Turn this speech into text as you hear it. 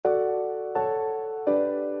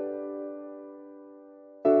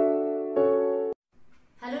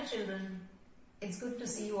children, it's good to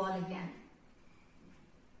see you all again.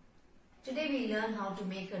 Today we learn how to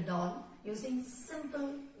make a doll using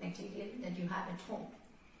simple material that you have at home.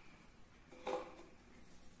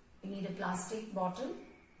 You need a plastic bottle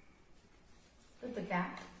with the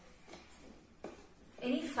cap,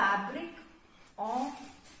 any fabric or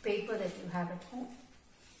paper that you have at home,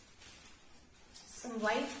 some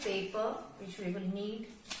white paper which we will need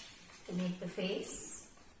to make the face,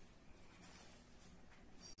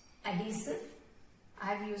 adhesive,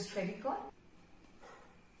 I have used Fevicol,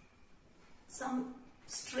 some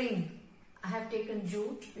string, I have taken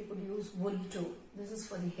jute, we could use wool too, this is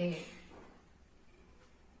for the hair,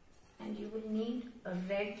 and you will need a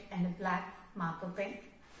red and a black marker pen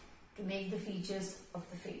to make the features of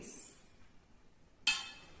the face.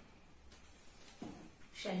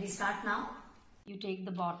 Shall we start now? You take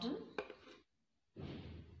the bottle.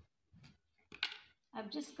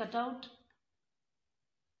 I've just cut out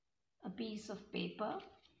a piece of paper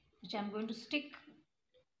which I'm going to stick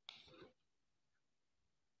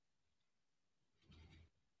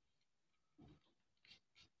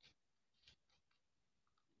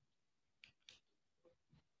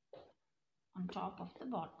on top of the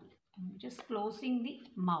bottle. I'm just closing the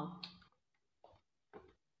mouth.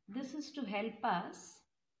 This is to help us.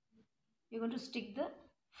 We're going to stick the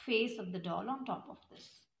face of the doll on top of this.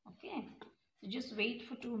 Okay, so just wait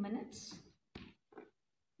for 2 minutes.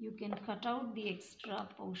 You can cut out the extra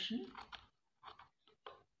portion.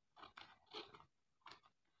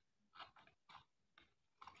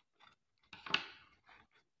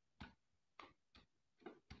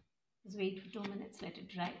 Just wait for 2 minutes, let it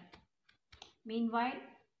dry. Meanwhile,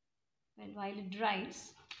 while it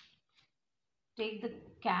dries, take the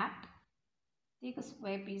cap, take a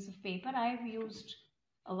square piece of paper. I have used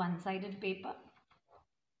a one-sided paper.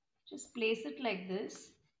 Just place it like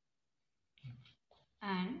this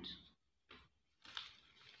and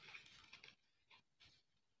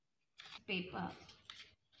paper.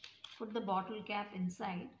 Put the bottle cap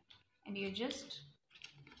inside and you're just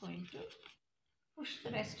going to push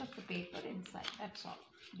the rest of the paper inside. That's all.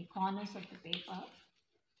 The corners of the paper.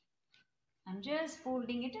 I'm just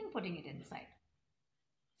folding it and putting it inside.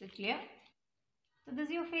 Is it clear? So this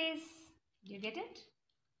is your face. Do you get it?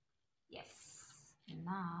 Yes.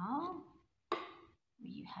 Now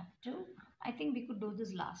we have to, I think we could do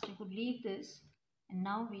this last. We could leave this and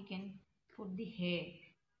now we can put the hair.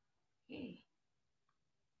 Okay.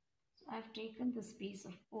 So I've taken this piece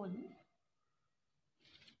of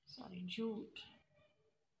jute.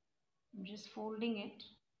 I'm just folding it.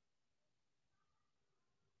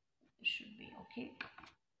 This should be okay.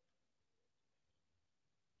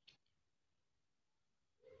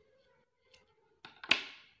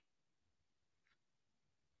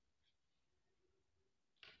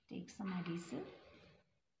 Take some adhesive.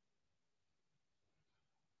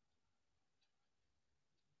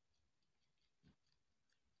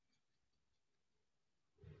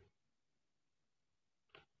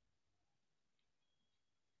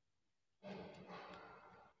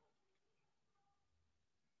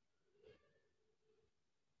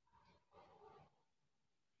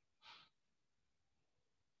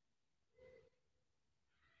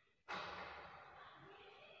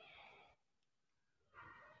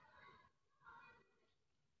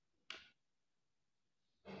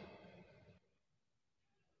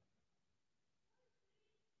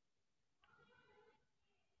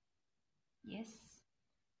 Yes,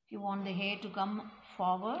 if you want the hair to come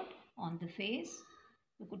forward on the face,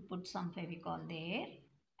 you could put some Fevicol there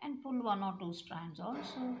and pull 1 or 2 strands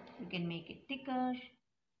also. You can make it thicker.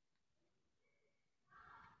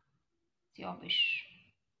 It's your wish.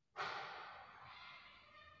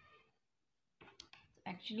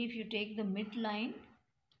 Actually, if you take the midline,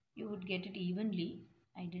 you would get it evenly.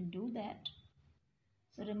 I didn't do that.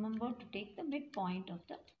 So remember to take the midpoint of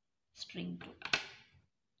the string too.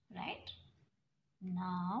 Right?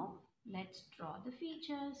 Now, let's draw the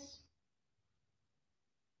features.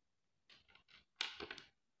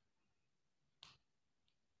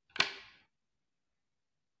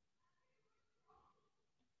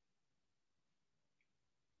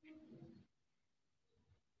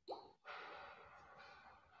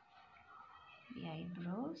 The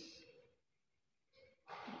eyebrows,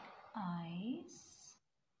 the eyes,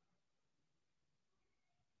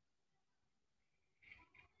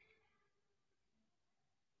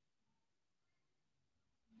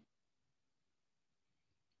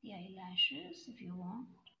 the eyelashes if you want.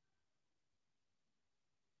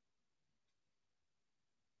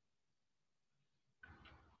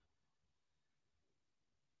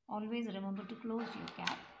 Always remember to close your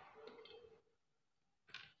cap.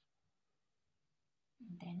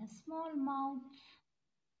 Then Again a small mouth.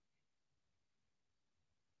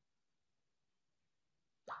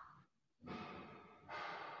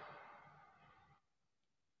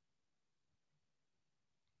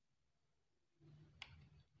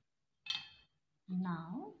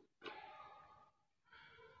 Now,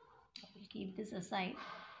 we'll keep this aside.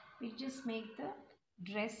 We'll just make the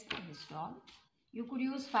dress for this doll. You could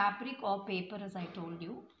use fabric or paper as I told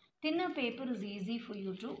you. Thinner paper is easy for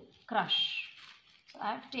you to crush. So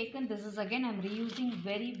I've taken, this is again, I'm reusing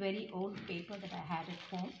very old paper that I had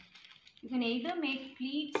at home. You can either make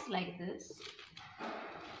pleats like this.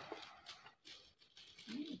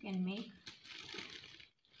 You can make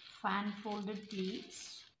fan folded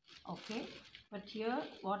pleats. Okay. But here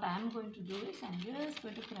what I am going to do is I'm just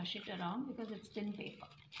going to crush it around because it's thin paper.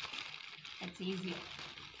 That's easier.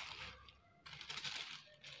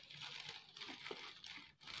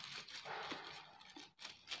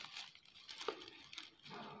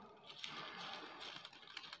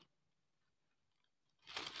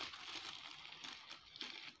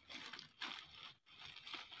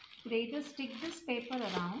 You could either stick this paper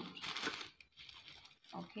around,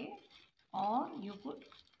 okay, or you could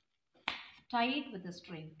tie it with a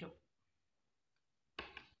string too.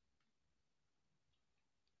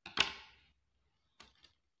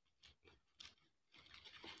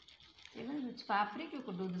 Even with fabric you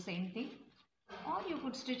could do the same thing, or you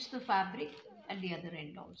could stitch the fabric at the other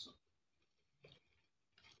end also.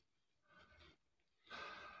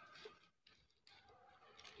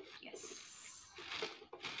 Yes.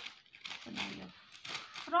 So now your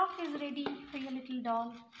frock is ready for your little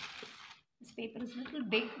doll. This paper is a little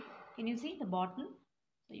big. Can you see the bottle?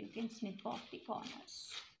 So you can snip off the corners,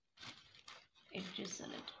 edges a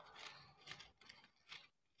little.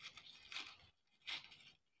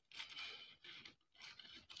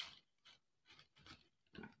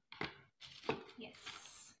 Yes.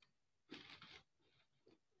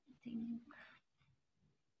 I think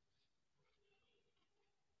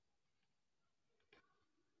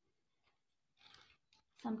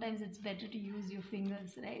sometimes it's better to use your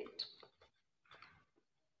fingers, right?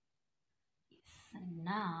 Yes. And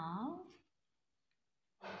now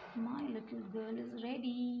my little girl is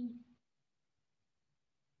ready.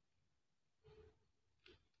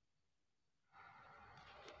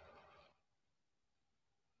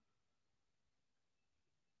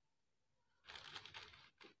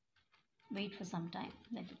 Wait for some time,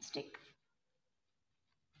 let it stick.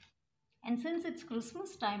 And since it's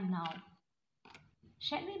Christmas time now,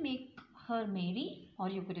 shall we make her Mary, or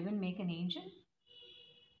you could even make an angel?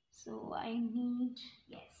 So I need,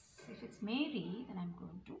 yes, if it's Mary, then I'm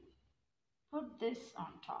going to put this on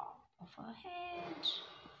top of her head.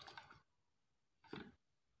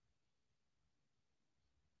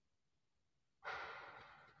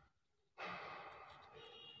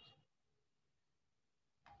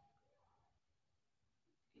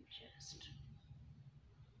 Just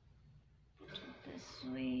put it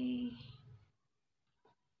this way.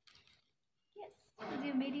 Yes, does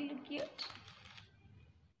your Mary look cute?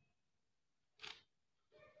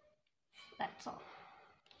 That's all.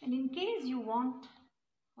 And in case you want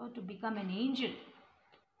her to become an angel,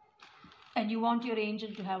 and you want your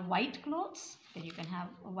angel to have white clothes, then you can have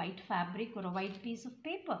a white fabric or a white piece of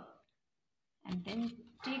paper. And then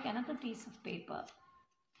take another piece of paper.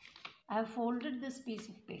 I have folded this piece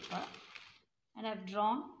of paper and I have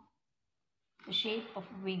drawn the shape of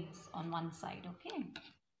wings on one side, okay?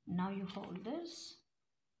 Now you hold this,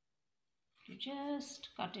 you just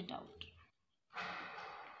cut it out.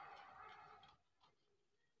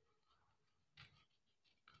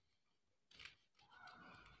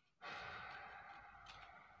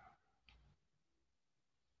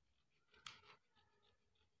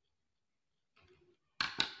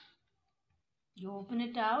 You open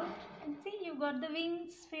it out and see you got the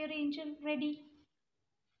wings for your angel ready.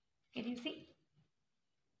 Can you see?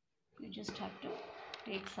 You just have to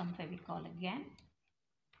take some Fevicol again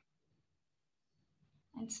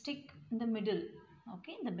and stick in the middle,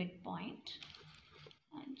 okay, in the midpoint,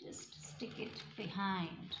 and just stick it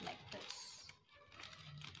behind like this.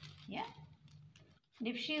 Yeah. And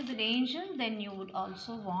if she is an angel, then you would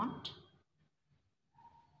also want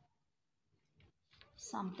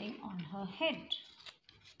something on her head,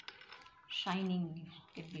 shining.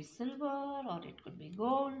 It could be silver or it could be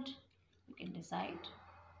gold. You can decide.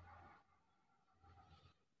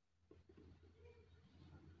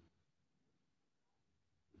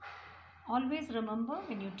 Always remember,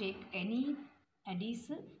 when you take any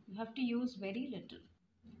adhesive, you have to use very little.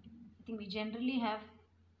 I think we generally have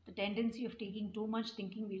the tendency of taking too much,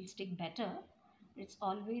 thinking we'll stick better. It's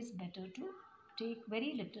always better to take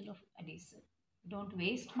very little of adhesive. Don't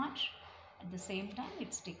waste much. At the same time,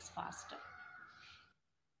 it sticks faster.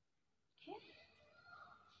 Okay.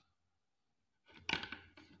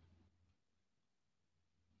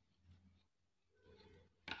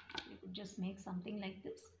 You could just make something like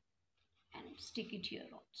this and stick it here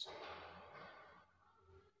also.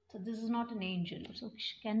 So this is not an angel. So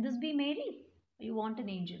can this be Mary? Or you want an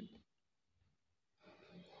angel?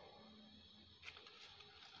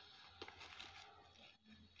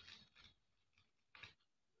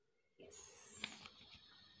 Yes.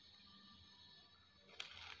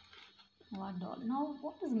 What doll? Now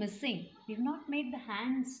what is missing? We've not made the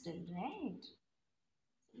hands still, right?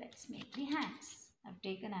 So let's make the hands. I've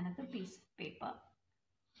taken another piece of paper.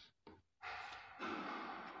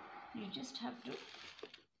 You just have to,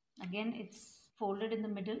 again it's folded in the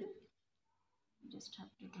middle. You just have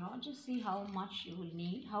to draw. Just see how much you will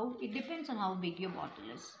need. How it depends on how big your bottle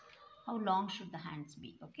is. How long should the hands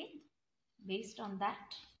be? Okay. Based on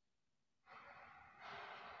that,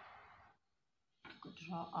 you could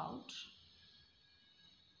draw out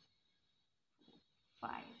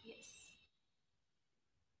 5. Yes.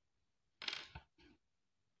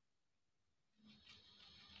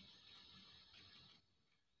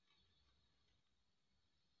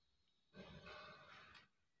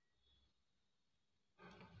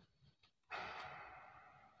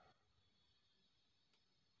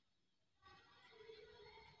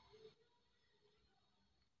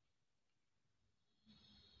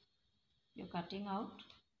 You're cutting out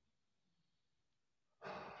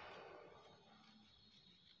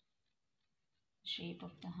shape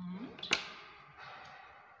of the hand,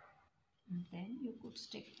 and then you could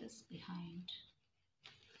stick this behind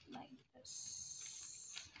like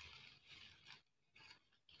this.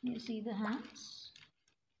 Can you see the hands?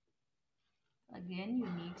 Again, you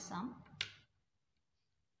need some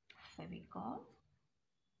Fevicol.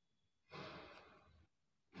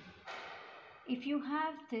 If you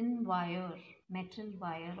have thin wire, metal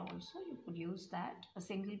wire also, you could use that. A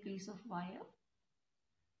single piece of wire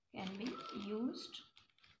can be used,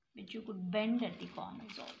 which you could bend at the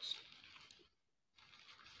corners also.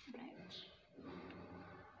 Right.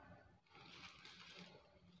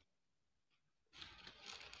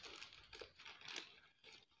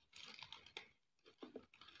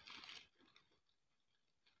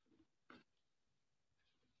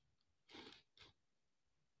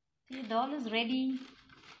 The doll is ready.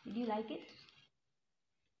 Did you like it?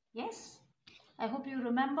 Yes? I hope you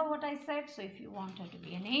remember what I said. So if you want her to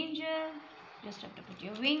be an angel, just have to put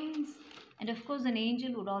your wings. And of course, an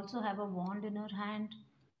angel would also have a wand in her hand.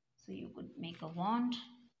 So you could make a wand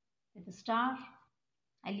with a star.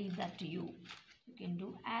 I leave that to you. You can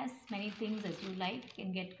do as many things as you like. You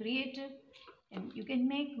can get creative. And you can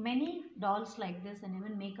make many dolls like this and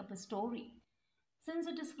even make up a story. Since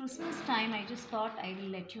it is Christmas time, I just thought I will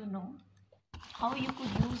let you know how you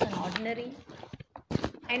could use an ordinary.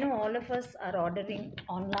 I know all of us are ordering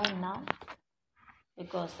online now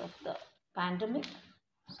because of the pandemic.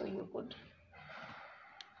 So you could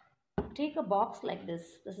take a box like this.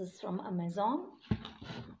 This is from Amazon.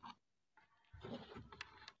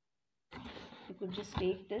 You could just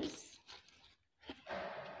take this.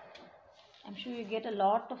 I'm sure you get a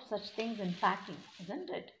lot of such things in packing, isn't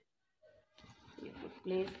it? So you could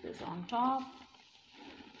place this on top.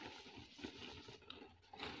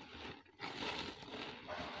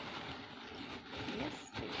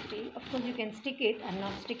 Of course, you can stick it. I'm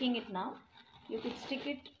not sticking it now. You could stick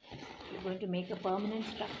it. You're going to make a permanent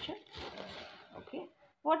structure. Okay.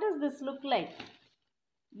 What does this look like?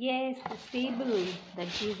 Yes, the stable that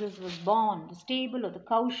Jesus was born. The stable or the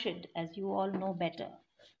cowshed, as you all know better.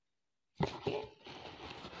 Okay.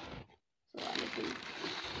 So a little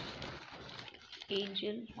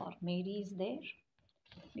angel or Mary is there.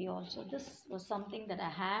 This was something that I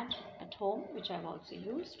had at home, which I've also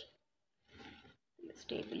used.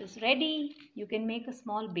 The table is ready. You can make a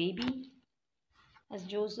small baby as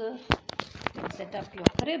Joseph. You can set up your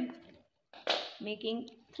crib, making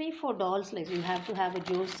 3-4 dolls. Like you have to have a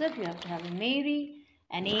Joseph, you have to have a Mary,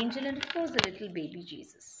 an angel, and of course a little baby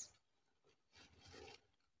Jesus.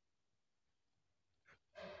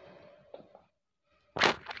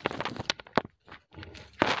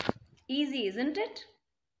 Easy, isn't it?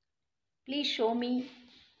 Please show me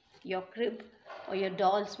your crib or your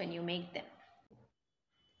dolls when you make them.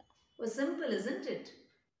 It was simple, isn't it?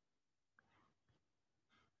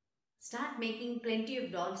 Start making plenty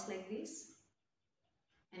of dolls like this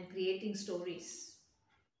and creating stories.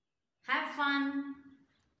 Have fun,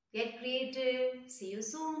 get creative. See you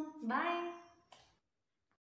soon. Bye.